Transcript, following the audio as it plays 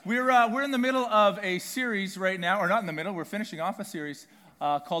We're in the middle of a series right now, or not in the middle, we're finishing off a series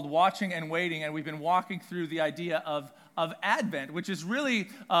called Watching and Waiting, and we've been walking through the idea of Advent, which is really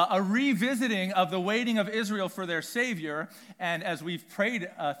a revisiting of the waiting of Israel for their Savior. And as we've prayed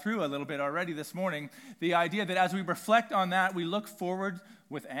through a little bit already this morning, the idea that as we reflect on that, we look forward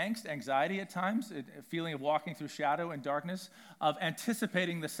with angst, anxiety at times, a feeling of walking through shadow and darkness, of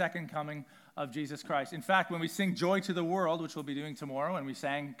anticipating the second coming of Jesus Christ. In fact, when we sing Joy to the World, which we'll be doing tomorrow, and we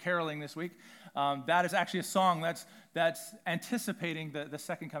sang Caroling this week, that is actually a song that's anticipating the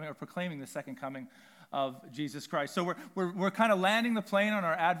second coming, or proclaiming the second coming of Jesus Christ. So we're kind of landing the plane on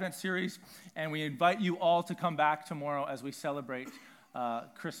our Advent series, and we invite you all to come back tomorrow as we celebrate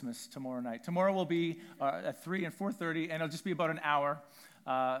Christmas tomorrow night. Tomorrow will be at 3 and 4:30, and it'll just be about an hour.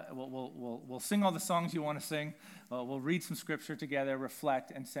 We'll sing all the songs you want to sing. We'll read some scripture together,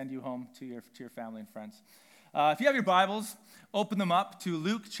 reflect, and send you home to your family and friends. If you have your Bibles, open them up to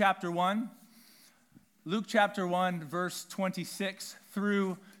Luke chapter 1. Luke chapter 1, verse 26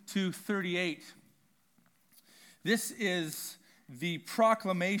 through to 38. This is the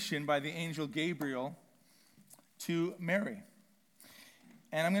proclamation by the angel Gabriel to Mary.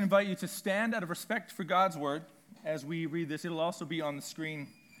 And I'm going to invite you to stand out of respect for God's word as we read this. It'll also be on the screen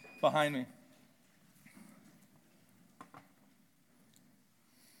behind me.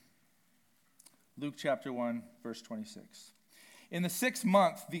 Luke chapter 1, verse 26. In the 6th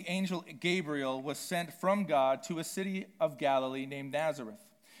month, the angel Gabriel was sent from God to a city of Galilee named Nazareth,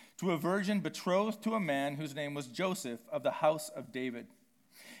 to a virgin betrothed to a man whose name was Joseph, of the house of David.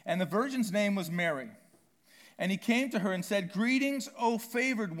 And the virgin's name was Mary. And he came to her and said, "Greetings, O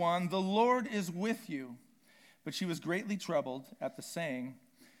favored one, the Lord is with you." But she was greatly troubled at the saying,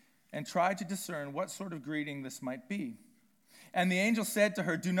 and tried to discern what sort of greeting this might be. And the angel said to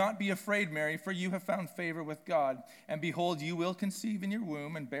her, "Do not be afraid, Mary, for you have found favor with God. And behold, you will conceive in your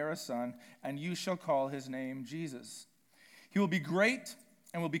womb and bear a son, and you shall call his name Jesus. He will be great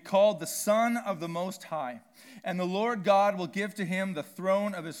and will be called the Son of the Most High. And the Lord God will give to him the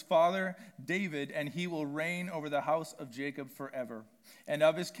throne of his father David, and he will reign over the house of Jacob forever. And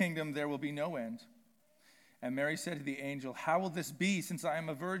of his kingdom there will be no end." And Mary said to the angel, "How will this be, since I am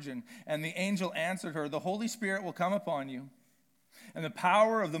a virgin?" And the angel answered her, "The Holy Spirit will come upon you, and the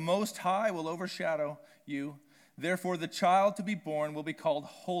power of the Most High will overshadow you. Therefore the child to be born will be called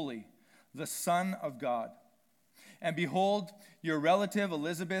Holy, the Son of God. And behold, your relative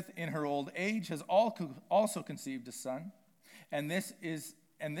Elizabeth in her old age has also conceived a son, and this is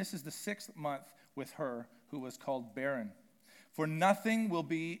the 6th month with her who was called barren. For nothing will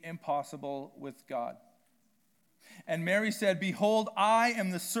be impossible with God." And Mary said, "Behold, I am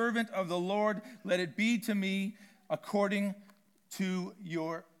the servant of the Lord. Let it be to me according to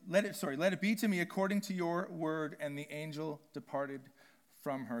your let it be to me according to your word." And the angel departed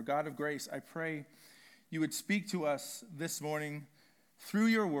from her. God of grace, I pray you would speak to us this morning through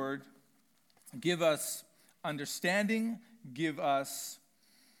your word. Give us understanding, give us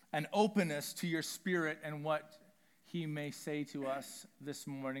an openness to your spirit and what he may say to us this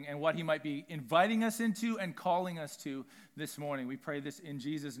morning, and what he might be inviting us into and calling us to this morning. We pray this in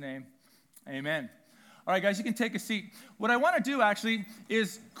Jesus' name. Amen. All right, guys, you can take a seat. What I want to do, actually,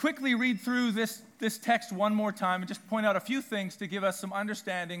 is quickly read through this text one more time and just point out a few things to give us some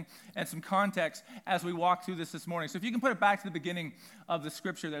understanding and some context as we walk through this morning. So if you can put it back to the beginning of the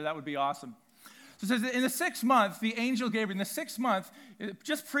scripture there, that would be awesome. So it says that in the 6th month, the angel Gabriel, in the 6th month,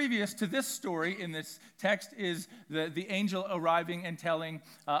 just previous to this story in this text, is the angel arriving and telling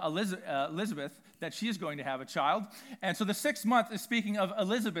Elizabeth that she is going to have a child. And so the 6th month is speaking of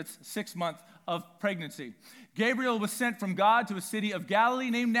Elizabeth's 6th month of pregnancy. Gabriel was sent from God to a city of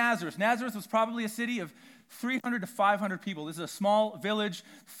Galilee named Nazareth. Nazareth was probably a city of 300 to 500 people. This is a small village,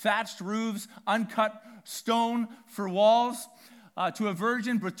 thatched roofs, uncut stone for walls. To a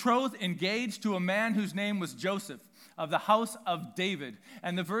virgin betrothed, engaged to a man whose name was Joseph, of the house of David.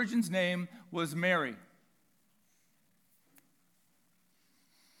 And the virgin's name was Mary.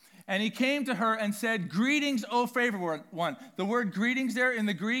 And he came to her and said, "Greetings, O favored one." The word greetings there in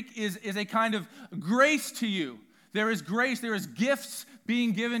the Greek is a kind of grace to you. There is grace, there is gifts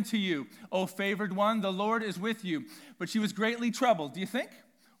being given to you. O favored one, the Lord is with you. But she was greatly troubled. Do you think?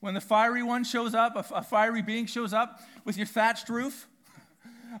 When the fiery one shows up, a fiery being shows up with your thatched roof?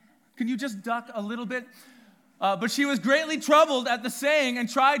 Can you just duck a little bit? But she was greatly troubled at the saying and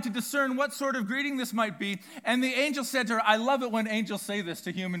tried to discern what sort of greeting this might be. And the angel said to her, I love it when angels say this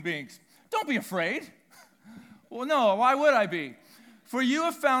to human beings. "Don't be afraid." Well, no, why would I be? "For you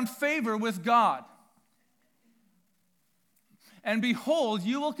have found favor with God. And behold,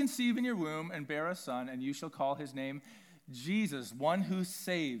 you will conceive in your womb and bear a son, and you shall call his name Jesus, one who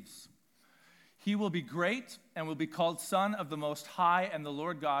saves. He will be great and will be called Son of the Most High, and the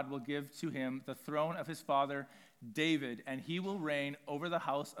Lord God will give to him the throne of his father David, and he will reign over the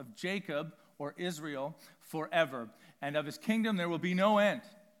house of Jacob, or Israel, forever, and of his kingdom there will be no end.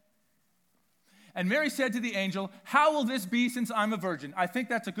 And Mary said to the angel, how will this be since I'm a virgin? I think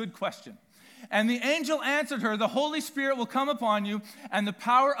that's a good question. And the angel answered her, the Holy Spirit will come upon you, and the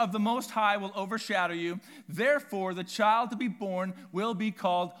power of the Most High will overshadow you. Therefore, the child to be born will be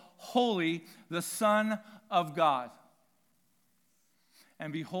called Holy, the Son of God.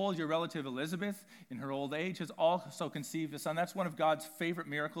 And behold, your relative Elizabeth, in her old age, has also conceived a son. That's one of God's favorite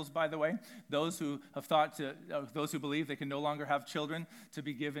miracles, by the way. Those who those who believe they can no longer have children, to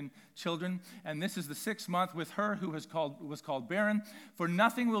be given children. And this is the 6th month with her who was called barren. For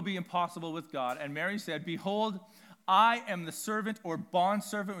nothing will be impossible with God. And Mary said, behold, I am the servant or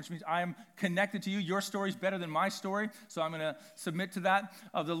bondservant, which means I am connected to you. Your story is better than my story, so I'm going to submit to that.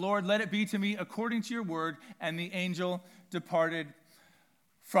 Of the Lord, let it be to me according to your word. And the angel departed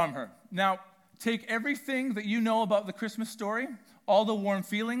from her. Now, take everything that you know about the Christmas story, all the warm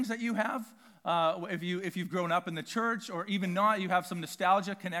feelings that you have, if you've grown up in the church, or even not, you have some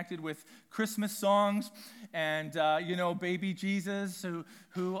nostalgia connected with Christmas songs, and baby Jesus, who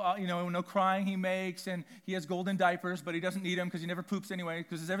no crying he makes, and he has golden diapers, but he doesn't need them because he never poops anyway,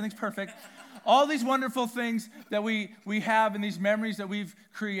 because everything's perfect. All these wonderful things that we have, and these memories that we've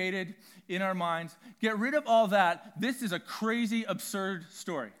created in our minds. Get rid of all that. This is a crazy, absurd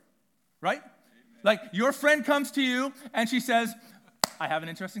story, right? Amen. Like, your friend comes to you, and she says, I have an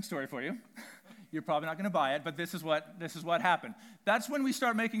interesting story for you. You're probably not going to buy it, but this is what happened. That's when we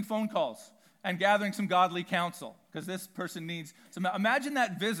start making phone calls and gathering some godly counsel, because this person needs some. Imagine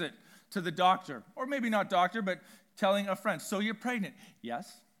that visit to the doctor, or maybe not doctor, but telling a friend, so you're pregnant?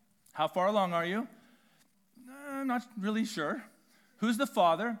 Yes. How far along are you? I'm not really sure. Who's the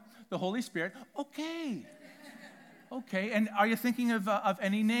Father? The Holy Spirit. Okay. And are you thinking of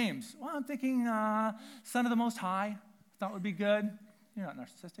any names? Well, I'm thinking Son of the Most High. Thought would be good. You're not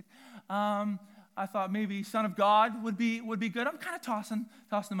narcissistic. I thought maybe Son of God would be good. I'm kind of tossing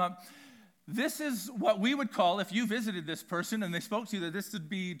them up. This is what we would call, if you visited this person and they spoke to you, that this would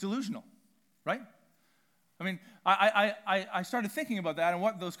be delusional, right? I mean, I started thinking about that and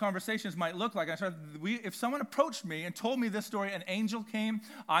what those conversations might look like. If someone approached me and told me this story, an angel came,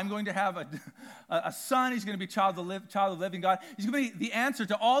 I'm going to have a son, he's going to be child of the living God. He's going to be the answer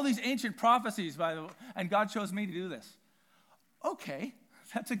to all these ancient prophecies, and God chose me to do this. Okay,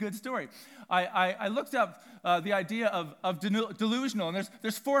 that's a good story. I looked up the idea of delusional, and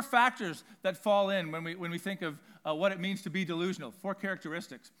there's 4 factors that fall in when we think of what it means to be delusional, 4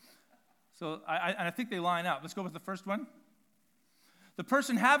 characteristics. So I think they line up. Let's go with the first one. The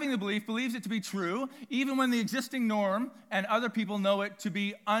person having the belief believes it to be true, even when the existing norm and other people know it to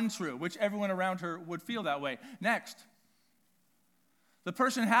be untrue, which everyone around her would feel that way. Next, the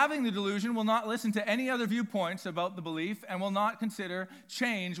person having the delusion will not listen to any other viewpoints about the belief and will not consider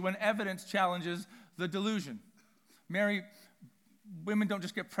change when evidence challenges the delusion. Women don't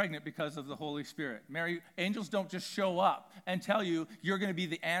just get pregnant because of the Holy Spirit. Angels don't just show up and tell you you're going to be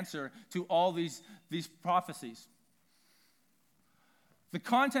the answer to all these prophecies. The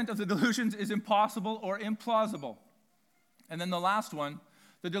content of the delusions is impossible or implausible. And then the last one,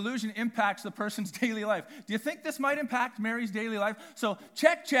 the delusion impacts the person's daily life. Do you think this might impact Mary's daily life? So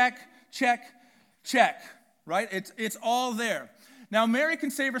check, right? It's all there. Now, Mary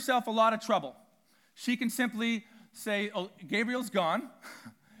can save herself a lot of trouble. She can simply say, oh, Gabriel's gone.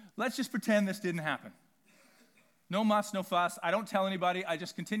 Let's just pretend this didn't happen. No muss, no fuss. I don't tell anybody. I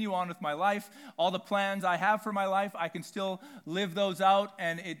just continue on with my life. All the plans I have for my life, I can still live those out,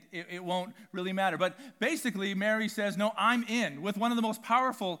 and it won't really matter. But basically, Mary says, no, I'm in, with one of the most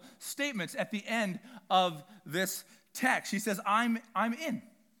powerful statements at the end of this text. She says, I'm in.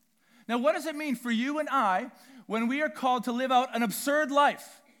 Now, what does it mean for you and I when we are called to live out an absurd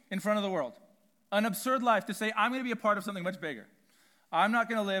life in front of the world? An absurd life, to say, I'm going to be a part of something much bigger. I'm not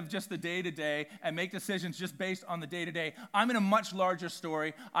going to live just the day-to-day and make decisions just based on the day-to-day. I'm in a much larger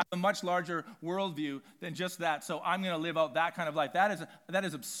story. I have a much larger worldview than just that. So I'm going to live out that kind of life. That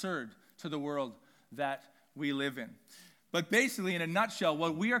is absurd to the world that we live in. But basically, in a nutshell,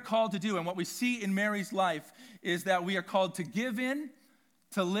 what we are called to do and what we see in Mary's life is that we are called to give in,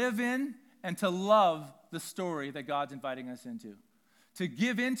 to live in, and to love the story that God's inviting us into. To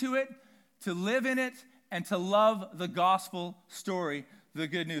give into it, to live in it, and to love the gospel story, the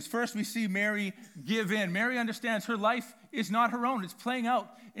good news. First, we see Mary give in. Mary understands her life is not her own. It's playing out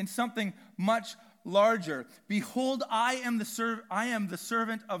in something much larger. Behold, I am the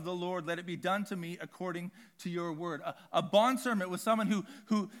servant of the Lord. Let it be done to me according to your word. A bondservant was someone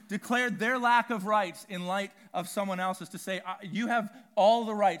who declared their lack of rights in light of someone else's, to say, you have all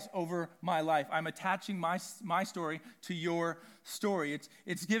the rights over my life. I'm attaching my story to your story.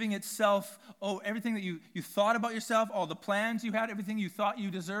 It's giving itself, everything that you thought about yourself, all the plans you had, everything you thought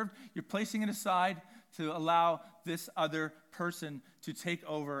you deserved, you're placing it aside to allow this other person to take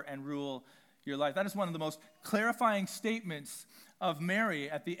over and rule your life. That is one of the most clarifying statements of Mary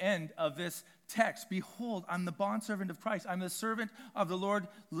at the end of this text. Behold, I'm the bondservant of Christ. I'm the servant of the Lord.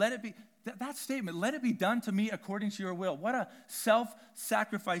 Let it be, that statement, let it be done to me according to your will. What a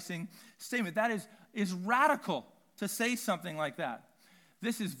self-sacrificing statement. That is radical to say something like that.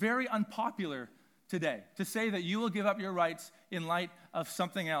 This is very unpopular today, to say that you will give up your rights in light of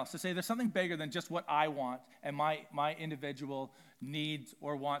something else, to say there's something bigger than just what I want and my individual needs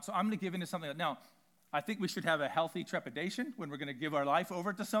or wants. So I'm going to give into something else. Now, I think we should have a healthy trepidation when we're going to give our life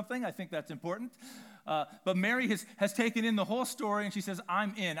over to something. I think that's important. But Mary has taken in the whole story, and she says,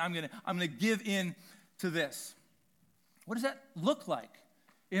 I'm in. I'm going to give in to this. What does that look like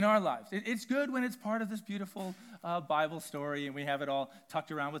in our lives? It's good when it's part of this beautiful Bible story, and we have it all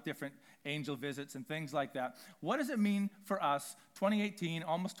tucked around with different angel visits and things like that. What does it mean for us, 2018,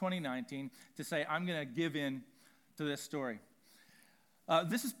 almost 2019, to say, I'm going to give in to this story?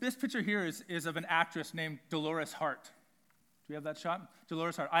 This picture here is of an actress named Dolores Hart. Do we have that shot?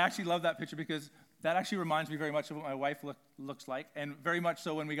 Dolores Hart. I actually love that picture because that actually reminds me very much of what my wife looks like, and very much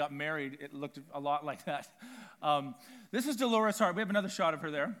so when we got married, it looked a lot like that. This is Dolores Hart. We have another shot of her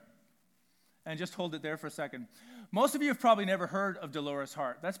there, and just hold it there for a second. Most of you have probably never heard of Dolores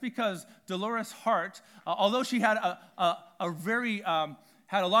Hart. That's because Dolores Hart, although she had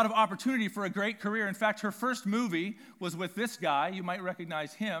had a lot of opportunity for a great career. In fact, her first movie was with this guy. You might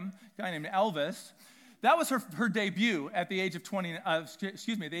recognize him, a guy named Elvis. That was her debut at the age of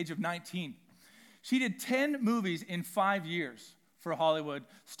the age of 19. She did 10 movies in 5 years for Hollywood,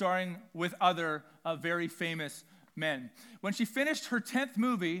 starring with other very famous men. When she finished her 10th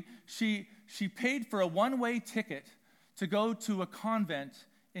movie, she paid for a one-way ticket to go to a convent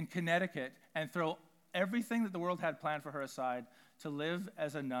in Connecticut and throw everything that the world had planned for her aside to live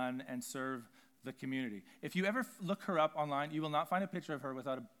as a nun and serve the community. If you ever look her up online, you will not find a picture of her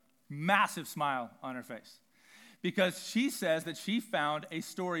without a massive smile on her face. Because she says that she found a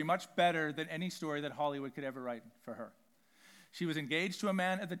story much better than any story that Hollywood could ever write for her. She was engaged to a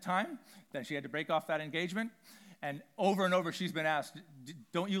man at the time, then she had to break off that engagement, and over she's been asked,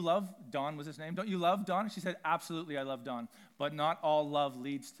 don't you love, Don was his name, don't you love Don? And she said, absolutely, I love Don, but not all love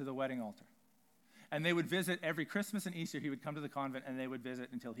leads to the wedding altar. And they would visit every Christmas and Easter. He would come to the convent, and they would visit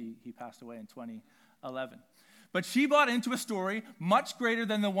until he passed away in 2011. But she bought into a story much greater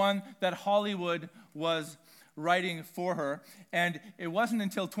than the one that Hollywood was writing for her. And it wasn't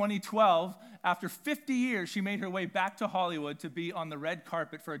until 2012, after 50 years, she made her way back to Hollywood to be on the red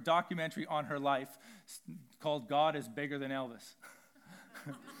carpet for a documentary on her life called God is Bigger Than Elvis.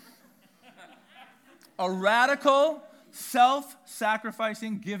 A radical,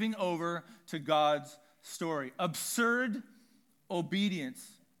 self-sacrificing giving over to God's story. Absurd obedience,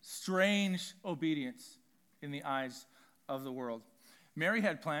 strange obedience in the eyes of the world. Mary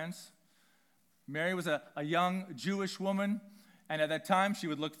had plans. Mary was a young Jewish woman, and at that time she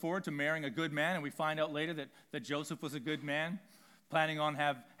would look forward to marrying a good man, and we find out later that Joseph was a good man, planning on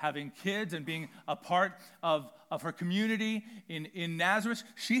having kids and being a part of her community in Nazareth.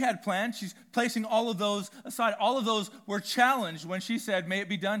 She had plans. She's placing all of those aside. All of those were challenged when she said, may it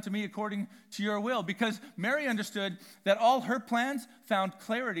be done to me according to your will, because Mary understood that all her plans found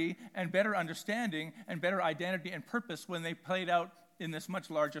clarity and better understanding and better identity and purpose when they played out in this much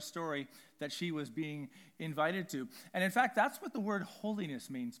larger story that she was being invited to. And in fact, that's what the word holiness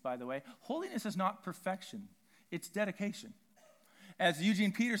means, by the way. Holiness is not perfection. It's dedication. As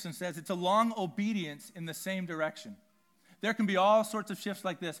Eugene Peterson says, it's a long obedience in the same direction. There can be all sorts of shifts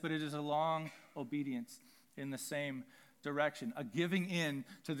like this, but it is a long obedience in the same direction, a giving in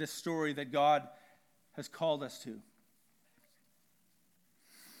to this story that God has called us to.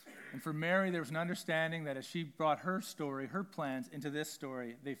 And for Mary, there was an understanding that as she brought her story, her plans into this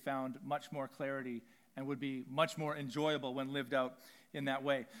story, they found much more clarity and would be much more enjoyable when lived out in that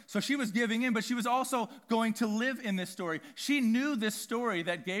way. So she was giving in, but she was also going to live in this story. She knew this story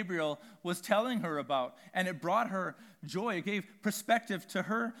that Gabriel was telling her about, and it brought her joy. It gave perspective to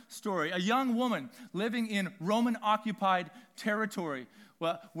her story. A young woman living in Roman-occupied territory,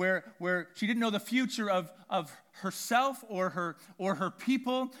 where she didn't know the future of herself or her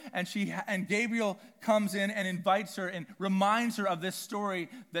people, and Gabriel comes in and invites her and reminds her of this story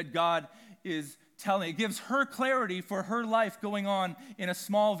that God is telling. It gives her clarity for her life going on in a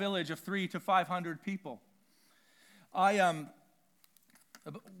small village of 300 to 500 people. When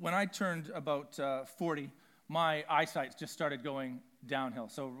I turned about 40, my eyesight just started going downhill.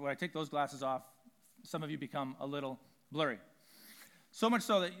 So when I take those glasses off, some of you become a little blurry. So much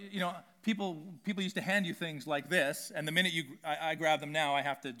so that, people used to hand you things like this, and the minute I grab them now, I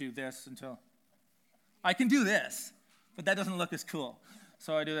have to do this until I can do this, but that doesn't look as cool.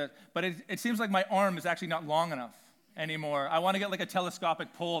 So I do that. But it seems like my arm is actually not long enough anymore. I want to get like a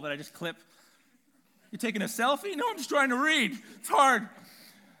telescopic pole that I just clip. You taking a selfie? No, I'm just trying to read. It's hard.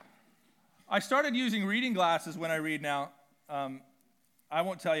 I started using reading glasses when I read now. I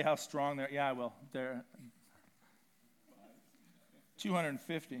won't tell you how strong they're. Yeah, I will. They're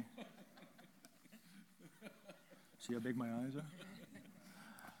 250. See how big my eyes are?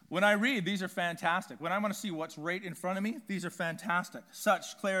 When I read, these are fantastic. When I want to see what's right in front of me, these are fantastic.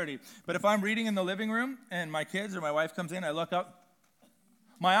 Such clarity. But if I'm reading in the living room and my kids or my wife comes in, I look up.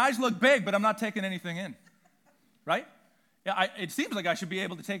 My eyes look big, but I'm not taking anything in. Right? Yeah, it seems like I should be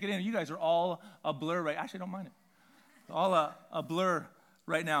able to take it in. You guys are all a blur right. Actually, I don't mind it. All a blur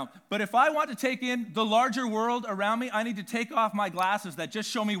right now. But if I want to take in the larger world around me, I need to take off my glasses that just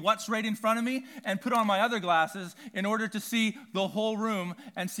show me what's right in front of me and put on my other glasses in order to see the whole room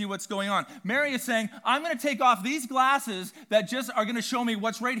and see what's going on. Mary is saying, I'm going to take off these glasses that just are going to show me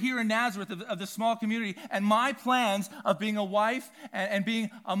what's right here in Nazareth of the small community and my plans of being a wife and being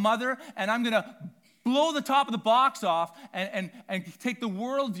a mother, and I'm going to blow the top of the box off and take the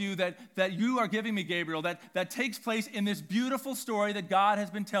worldview that you are giving me, Gabriel, that takes place in this beautiful story that God has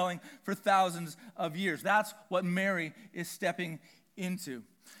been telling for thousands of years. That's what Mary is stepping into.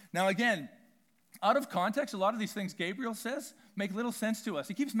 Now again, out of context, a lot of these things Gabriel says make little sense to us.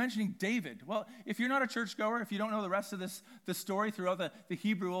 He keeps mentioning David. Well, if you're not a churchgoer, if you don't know the rest of this story throughout the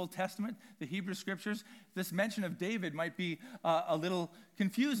Hebrew Old Testament, the Hebrew Scriptures, this mention of David might be a little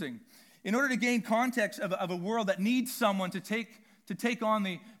confusing. In order to gain context of a world that needs someone to take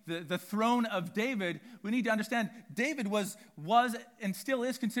on the throne of David, we need to understand David was and still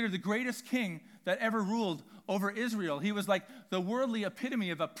is considered the greatest king that ever ruled over Israel. He was like the worldly epitome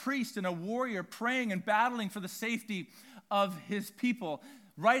of a priest and a warrior praying and battling for the safety of his people,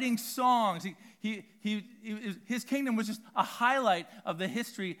 writing songs. His kingdom was just a highlight of the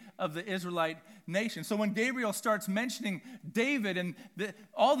history of the Israelite nation. So when Gabriel starts mentioning David and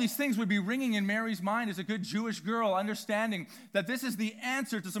all these things would be ringing in Mary's mind as a good Jewish girl, understanding that this is the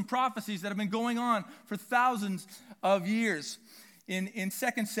answer to some prophecies that have been going on for thousands of years. In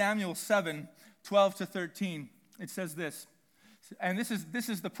 2 Samuel 7, 12 to 13, it says this, and this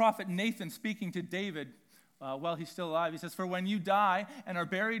is the prophet Nathan speaking to David while he's still alive. He says, "For when you die and are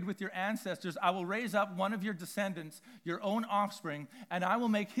buried with your ancestors, I will raise up one of your descendants, your own offspring, and I will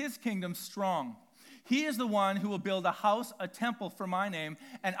make his kingdom strong. He is the one who will build a house, a temple for my name,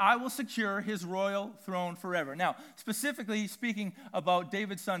 and I will secure his royal throne forever." Now, specifically speaking about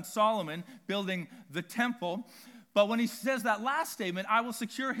David's son Solomon building the temple, but when he says that last statement, I will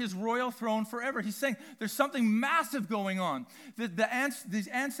secure his royal throne forever, he's saying there's something massive going on. These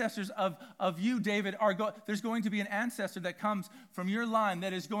ancestors of you, David, there's going to be an ancestor that comes from your line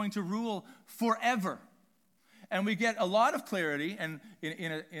that is going to rule forever. And we get a lot of clarity, and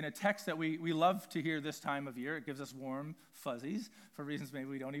in a text that we love to hear this time of year. It gives us warm fuzzies for reasons maybe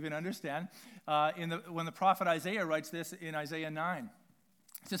we don't even understand. When the prophet Isaiah writes this in Isaiah 9,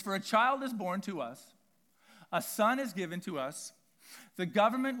 it says, "For a child is born to us, a son is given to us. The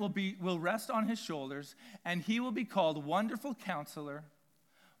government will rest on his shoulders, and he will be called Wonderful Counselor,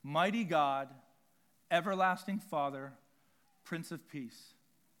 Mighty God, Everlasting Father, Prince of Peace.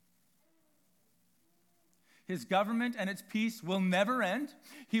 His government and its peace will never end.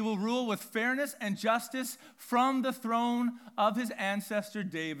 He will rule with fairness and justice from the throne of his ancestor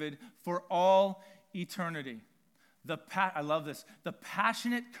David for all eternity." I love this. The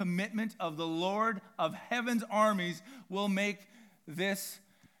passionate commitment of the Lord of heaven's armies will make this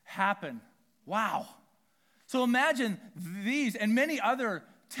happen. Wow. So imagine these and many other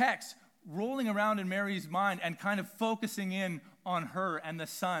texts rolling around in Mary's mind and kind of focusing in on her and the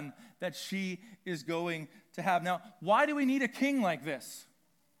son that she is going to have. Now, why do we need a king like this?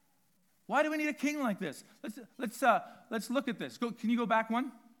 Why do we need a king like this? Let's look at this. Can you go back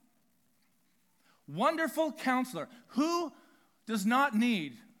one? Wonderful Counselor. Who does not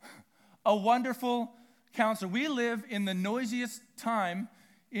need a wonderful counselor? We live in the noisiest time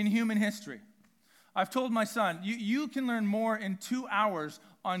in human history. I've told my son, you can learn more in 2 hours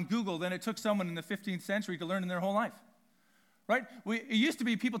on Google than it took someone in the 15th century to learn in their whole life. Right? It used to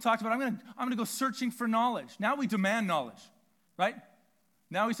be people talked about, I'm going to go searching for knowledge. Now we demand knowledge. Right?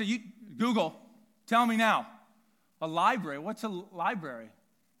 Now we say, Google, tell me now. A library? What's a library?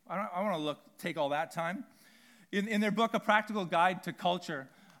 I want to take all that time. In their book, A Practical Guide to Culture,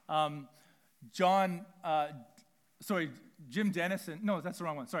 Jim Dennison, no, that's the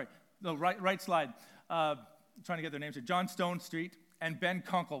wrong one, sorry. No, right slide. Trying to get their names here. John Stone Street and Ben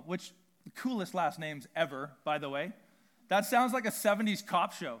Kunkel, which the coolest last names ever, by the way. That sounds like a 70s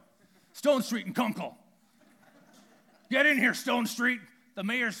cop show. Stone Street and Kunkel. Get in here, Stone Street. The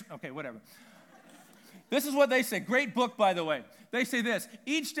mayor's, okay, whatever. This is what they say. Great book, by the way. They say this.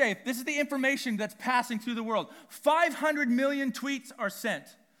 Each day, this is the information that's passing through the world. 500 million tweets are sent.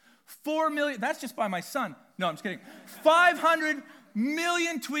 4 million, that's just by my son. No, I'm just kidding. 500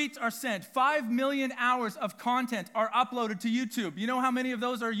 million tweets are sent. 5 million hours of content are uploaded to YouTube. You know how many of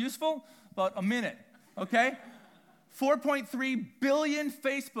those are useful? About a minute, okay? 4.3 billion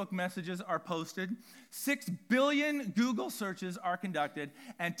Facebook messages are posted, 6 billion Google searches are conducted,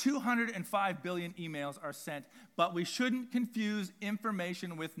 and 205 billion emails are sent. But we shouldn't confuse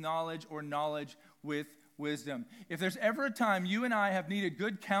information with knowledge or knowledge with wisdom. If there's ever a time you and I have needed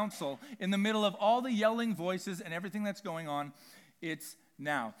good counsel in the middle of all the yelling voices and everything that's going on, it's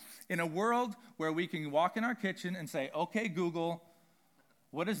now. In a world where we can walk in our kitchen and say, okay, Google,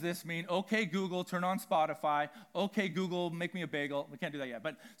 what does this mean? Okay, Google, turn on Spotify. Okay, Google, make me a bagel. We can't do that yet,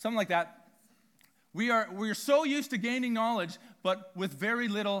 but something like that. We're so used to gaining knowledge, but with very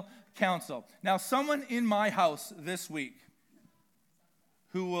little counsel. Now, someone in my house this week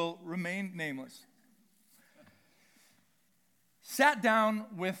who will remain nameless sat down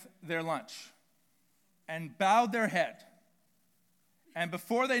with their lunch and bowed their head. And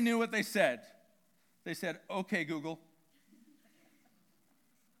before they knew what they said, okay, Google.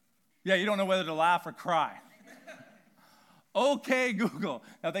 Yeah, you don't know whether to laugh or cry. Okay, Google.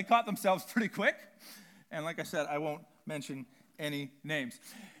 Now, they caught themselves pretty quick. And like I said, I won't mention any names.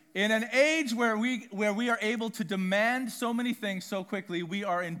 In an age where we are able to demand so many things so quickly, we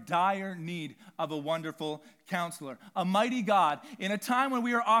are in dire need of a wonderful counselor, a mighty God. In a time when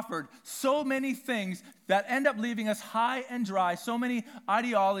we are offered so many things that end up leaving us high and dry, so many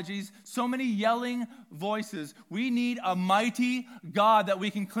ideologies, so many yelling voices, we need a mighty God that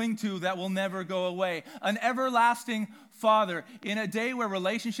we can cling to that will never go away, an everlasting Father. In a day where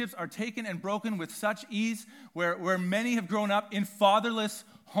relationships are taken and broken with such ease, where many have grown up in fatherless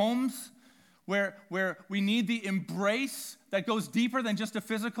homes, where we need the embrace that goes deeper than just a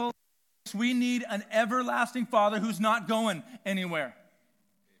physical. We need an everlasting Father who's not going anywhere.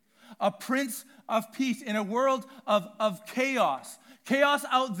 A Prince of Peace in a world of chaos. Chaos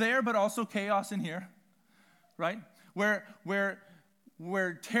out there, but also chaos in here, right? Where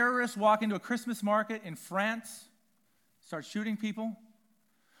terrorists walk into a Christmas market in France, start shooting people.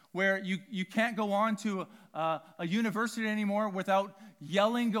 Where you can't go on to a university anymore without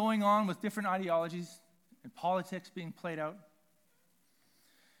yelling going on with different ideologies and politics being played out.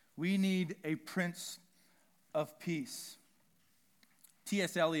 We need a Prince of Peace.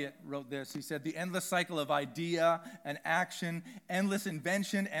 T.S. Eliot wrote this. He said, the endless cycle of idea and action, endless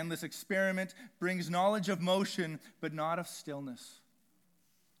invention, endless experiment brings knowledge of motion, but not of stillness,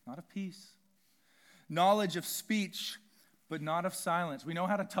 not of peace. Knowledge of speech, but not of silence. We know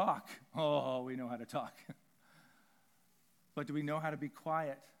how to talk. Oh, we know how to talk. But do we know how to be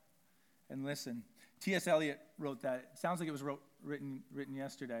quiet and listen? T.S. Eliot wrote that. It sounds like it was written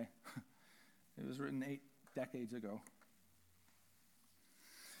yesterday. It was written 8 decades ago.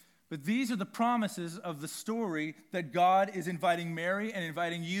 But these are the promises of the story that God is inviting Mary and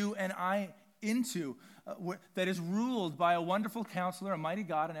inviting you and I into, that is ruled by a wonderful counselor, a mighty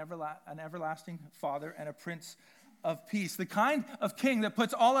God, an everlasting Father, and a Prince of Peace. The kind of king that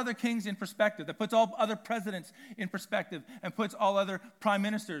puts all other kings in perspective, that puts all other presidents in perspective, and puts all other prime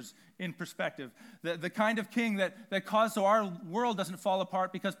ministers in perspective. The kind of king that causes so our world doesn't fall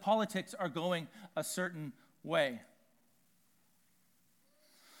apart because politics are going a certain way.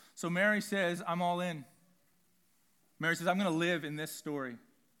 So Mary says, I'm all in. Mary says, I'm going to live in this story.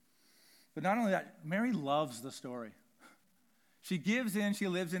 But not only that, Mary loves the story. She gives in, she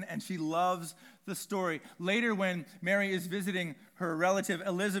lives in, and she loves the story. Later, when Mary is visiting her relative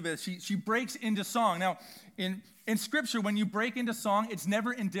Elizabeth, she breaks into song. Now, in Scripture, when you break into song, it's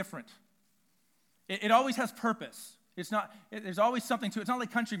never indifferent. It always has purpose. There's always something to it. It's not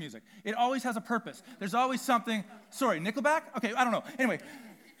like country music. It always has a purpose. There's always something. Sorry, Nickelback? Okay, I don't know. Anyway,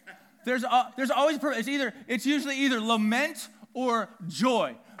 there's always a purpose. It's usually either lament or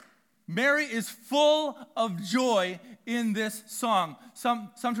joy. Mary is full of joy in this song. Some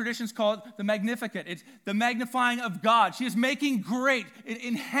traditions call it the Magnificat. It's the magnifying of God. She is making great,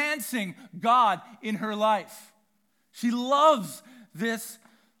 enhancing God in her life. She loves this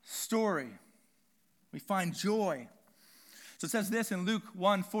story. We find joy. So it says this in Luke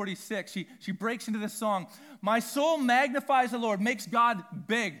 1:46. She breaks into this song. My soul magnifies the Lord, makes God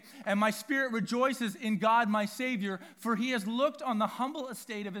big, and my spirit rejoices in God my Savior, for he has looked on the humble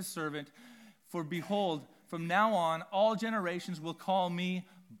estate of his servant. For behold, from now on, all generations will call me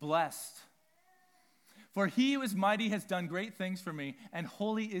blessed. For he who is mighty has done great things for me, and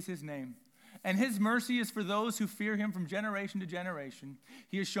holy is his name. And his mercy is for those who fear him from generation to generation.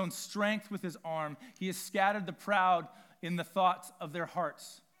 He has shown strength with his arm. He has scattered the proud in the thoughts of their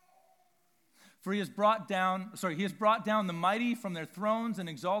hearts. For he has brought down the mighty from their thrones and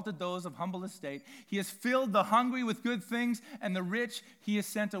exalted those of humble estate. He has filled the hungry with good things, and the rich he has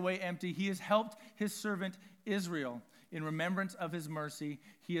sent away empty. He has helped his servant Israel. In remembrance of his mercy,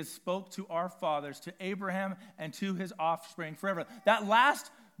 he has spoke to our fathers, to Abraham, and to his offspring forever. That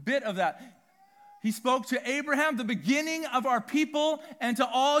last bit of that, he spoke to Abraham, the beginning of our people, and to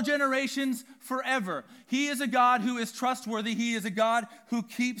all generations forever. He is a God who is trustworthy. He is a God who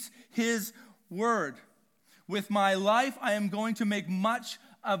keeps his word. With my life, I am going to make much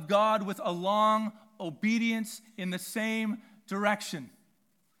of God with a long obedience in the same direction.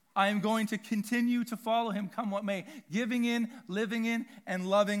 I am going to continue to follow him, come what may, giving in, living in, and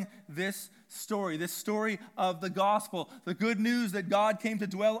loving this story of the gospel, the good news that God came to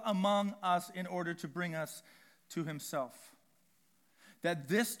dwell among us in order to bring us to himself. That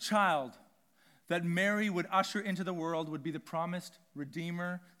this child that Mary would usher into the world would be the promised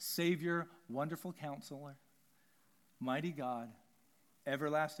Redeemer, Savior, wonderful Counselor, mighty God,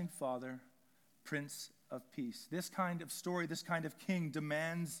 everlasting Father, Prince of Peace. This kind of story, this kind of king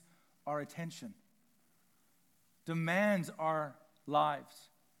demands our attention, demands our lives.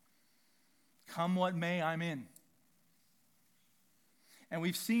 Come what may, I'm in. And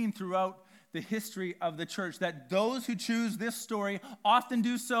we've seen throughout the history of the church that those who choose this story often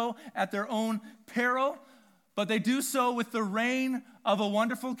do so at their own peril, but they do so with the reign of a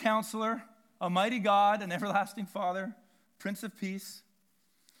wonderful Counselor, a mighty God, an everlasting Father, Prince of Peace.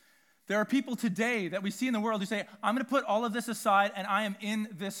 There are people today that we see in the world who say, I'm going to put all of this aside and I am in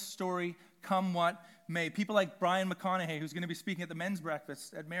this story, come what may. People like Brian McConaughey, who's going to be speaking at the men's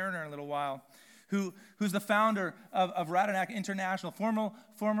breakfast at Mariner in a little while, who's the founder of Radanac International,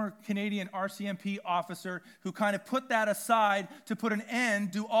 former Canadian RCMP officer who kind of put that aside to put an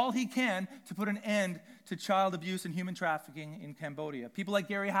end, do all he can to put an end to child abuse and human trafficking in Cambodia. People like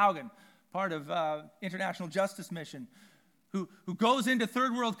Gary Haugen, part of International Justice Mission, who goes into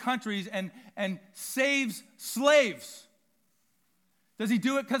third world countries and saves slaves. Does he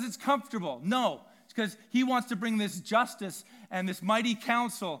do it because it's comfortable? No. It's because he wants to bring this justice and this mighty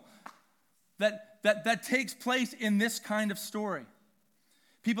counsel that takes place in this kind of story.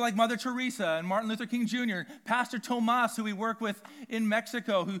 People like Mother Teresa and Martin Luther King Jr., Pastor Tomas, who we work with in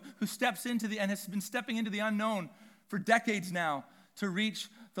Mexico, who steps into and has been stepping into the unknown for decades now to reach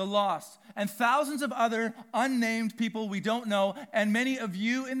the lost, and thousands of other unnamed people we don't know, and many of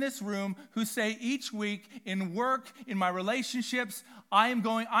you in this room who say each week in work, in my relationships, I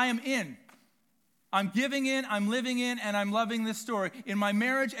am in. I'm giving in, I'm living in, and I'm loving this story. In my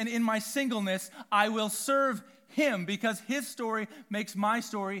marriage and in my singleness, I will serve him because his story makes my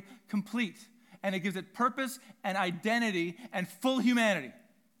story complete, and it gives it purpose and identity and full humanity.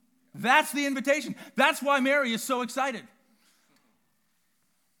 That's the invitation. That's why Mary is so excited.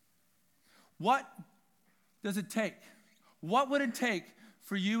 What does it take? What would it take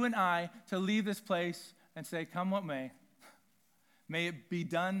for you and I to leave this place and say, come what may it be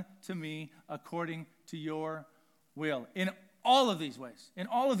done to me according to your will? In all of these ways, in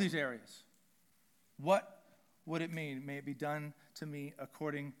all of these areas, what would it mean? May it be done to me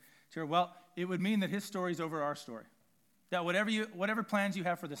according to your will? Well, it would mean that his story is over our story. That whatever plans you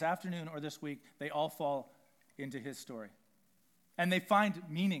have for this afternoon or this week, they all fall into his story. And they find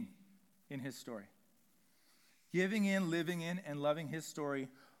meaning in his story. Giving in, living in, and loving his story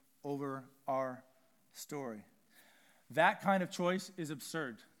over our story. That kind of choice is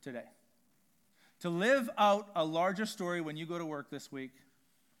absurd today. To live out a larger story when you go to work this week,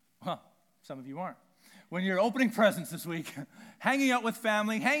 well, some of you aren't. When you're opening presents this week, hanging out with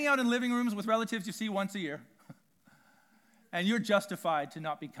family, hanging out in living rooms with relatives you see once a year, and you're justified to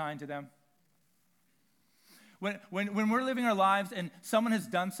not be kind to them. When we're living our lives and someone has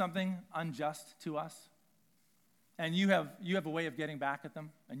done something unjust to us, and you have a way of getting back at them,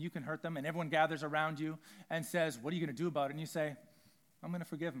 and you can hurt them, and everyone gathers around you and says, what are you going to do about it? And you say, I'm going to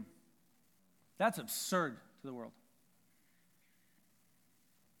forgive them. That's absurd to the world.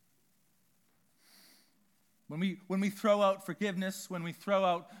 When we throw out forgiveness, when we throw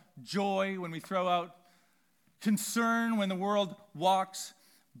out joy, when we throw out concern, when the world walks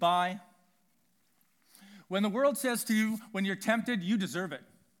buy. When the world says to you, when you're tempted, you deserve it.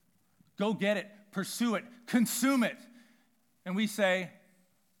 Go get it, pursue it, consume it. And we say,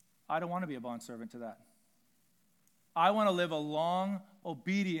 I don't want to be a bondservant to that. I want to live a long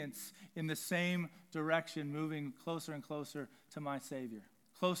obedience in the same direction, moving closer and closer to my Savior.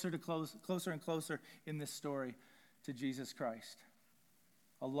 Closer and closer in this story to Jesus Christ.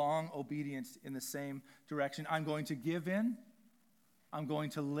 A long obedience in the same direction. I'm going to give in, I'm going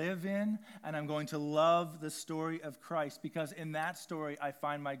to live in, and I'm going to love the story of Christ, because in that story I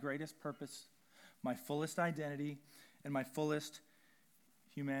find my greatest purpose, my fullest identity, and my fullest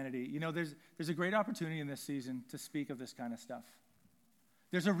humanity. You know, there's a great opportunity in this season to speak of this kind of stuff.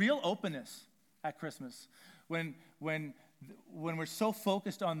 There's a real openness at Christmas when we're so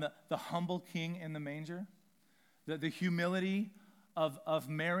focused on the humble king in the manger, the humility of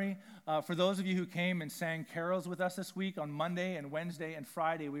Mary. For those of you who came and sang carols with us this week on Monday and Wednesday and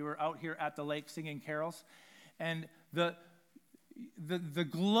Friday, we were out here at the lake singing carols. And the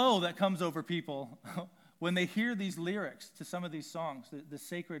glow that comes over people when they hear these lyrics to some of these songs, the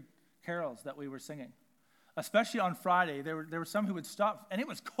sacred carols that we were singing. Especially on Friday, there were some who would stop, and it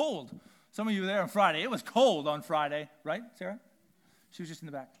was cold. Some of you were there on Friday. It was cold on Friday, right, Sarah? She was just in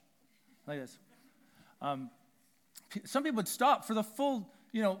the back, like this. Some people would stop for the full,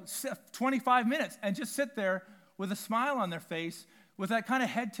 25 minutes and just sit there with a smile on their face, with that kind of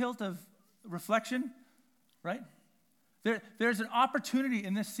head tilt of reflection, right? There's an opportunity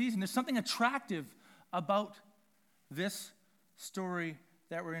in this season. There's something attractive about this story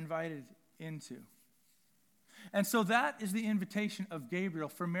that we're invited into. And so that is the invitation of Gabriel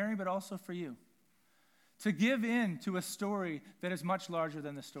for Mary, but also for you. To give in to a story that is much larger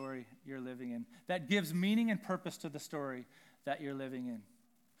than the story you're living in, that gives meaning and purpose to the story that you're living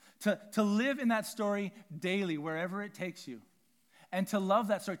in. To live in that story daily, wherever it takes you. And to love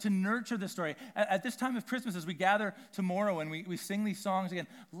that story, to nurture the story. At this time of Christmas, as we gather tomorrow and we sing these songs again,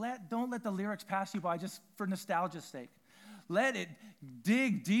 don't let the lyrics pass you by just for nostalgia's sake. Let it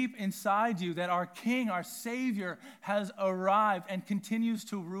dig deep inside you that our King, our Savior, has arrived and continues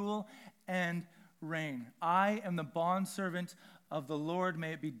to rule and reign. I am the bondservant of the Lord.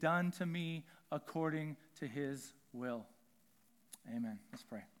 May it be done to me according to his will. Amen. Let's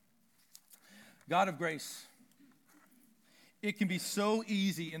pray. God of grace, it can be so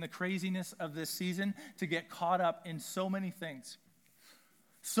easy in the craziness of this season to get caught up in so many things,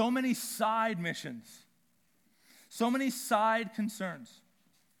 so many side missions, so many side concerns.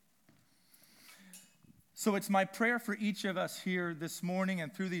 So it's my prayer for each of us here this morning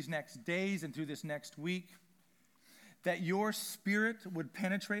and through these next days and through this next week that your Spirit would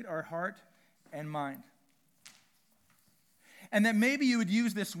penetrate our heart and mind. And that maybe you would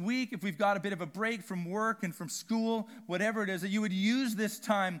use this week, if we've got a bit of a break from work and from school, whatever it is, that you would use this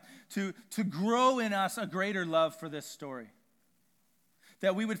time to grow in us a greater love for this story.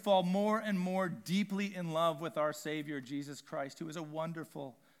 That we would fall more and more deeply in love with our Savior, Jesus Christ, who is a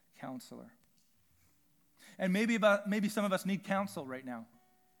wonderful counselor. And maybe some of us need counsel right now.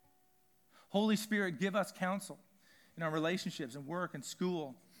 Holy Spirit, give us counsel in our relationships and work and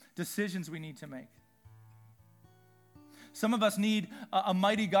school, decisions we need to make. Some of us need a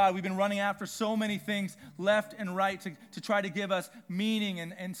mighty God. We've been running after so many things left and right to try to give us meaning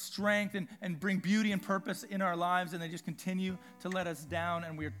and strength and bring beauty and purpose in our lives, and they just continue to let us down,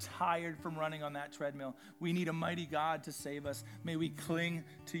 and we're tired from running on that treadmill. We need a mighty God to save us. May we cling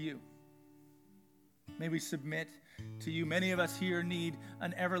to you. May we submit to you. Many of us here need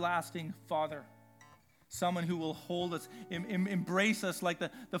an everlasting Father. Someone who will hold us, embrace us like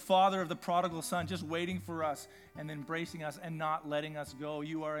the father of the prodigal son, just waiting for us and embracing us and not letting us go.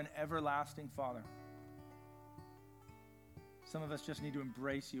 You are an everlasting Father. Some of us just need to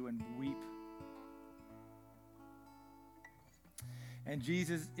embrace you and weep. And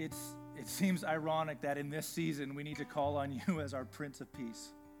Jesus, it seems ironic that in this season we need to call on you as our Prince of Peace.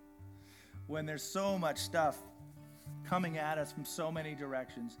 When there's so much stuff coming at us from so many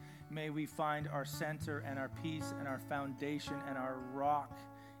directions, may we find our center and our peace and our foundation and our rock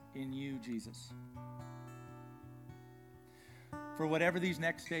in you, Jesus. For whatever these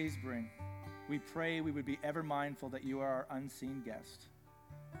next days bring, we pray we would be ever mindful that you are our unseen guest,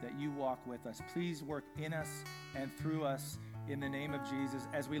 that you walk with us. Please work in us and through us in the name of Jesus.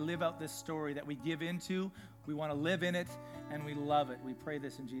 As we live out this story that we give into, we want to live in it and we love it. We pray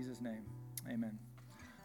this in Jesus' name. Amen.